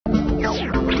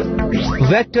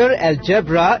Vector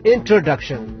Algebra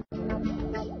Introduction.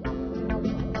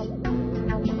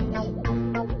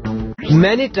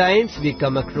 Many times we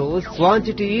come across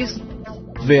quantities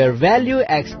where value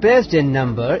expressed in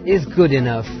number is good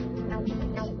enough.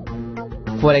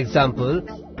 For example,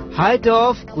 height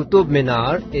of Qutub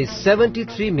Minar is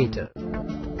 73 meter.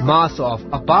 Mass of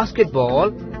a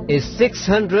basketball is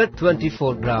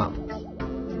 624 gram.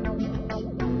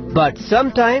 But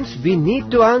sometimes we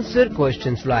need to answer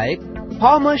questions like,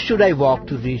 how much should I walk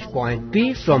to reach point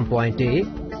P from point A?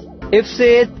 If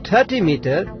say 30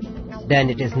 meter, then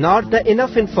it is not the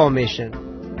enough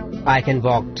information. I can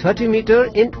walk 30 meter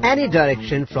in any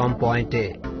direction from point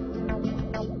A.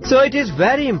 So it is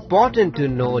very important to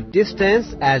know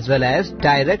distance as well as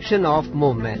direction of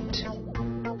movement.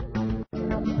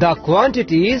 The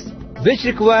quantities which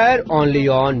require only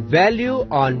on value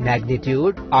or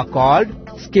magnitude are called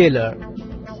scalar.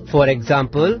 For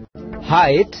example,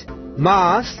 height,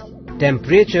 mass,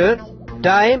 temperature,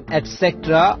 time,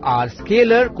 etc. are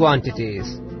scalar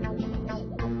quantities.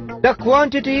 The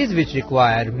quantities which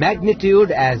require magnitude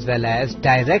as well as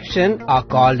direction are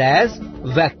called as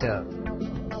vector.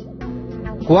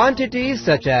 Quantities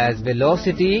such as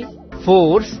velocity,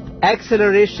 force,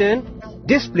 acceleration,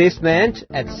 displacement,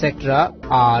 etc.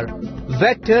 are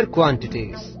vector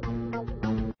quantities.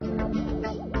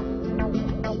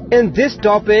 In this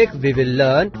topic, we will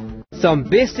learn some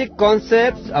basic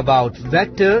concepts about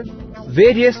vector,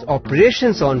 various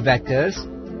operations on vectors,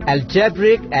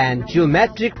 algebraic and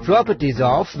geometric properties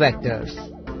of vectors.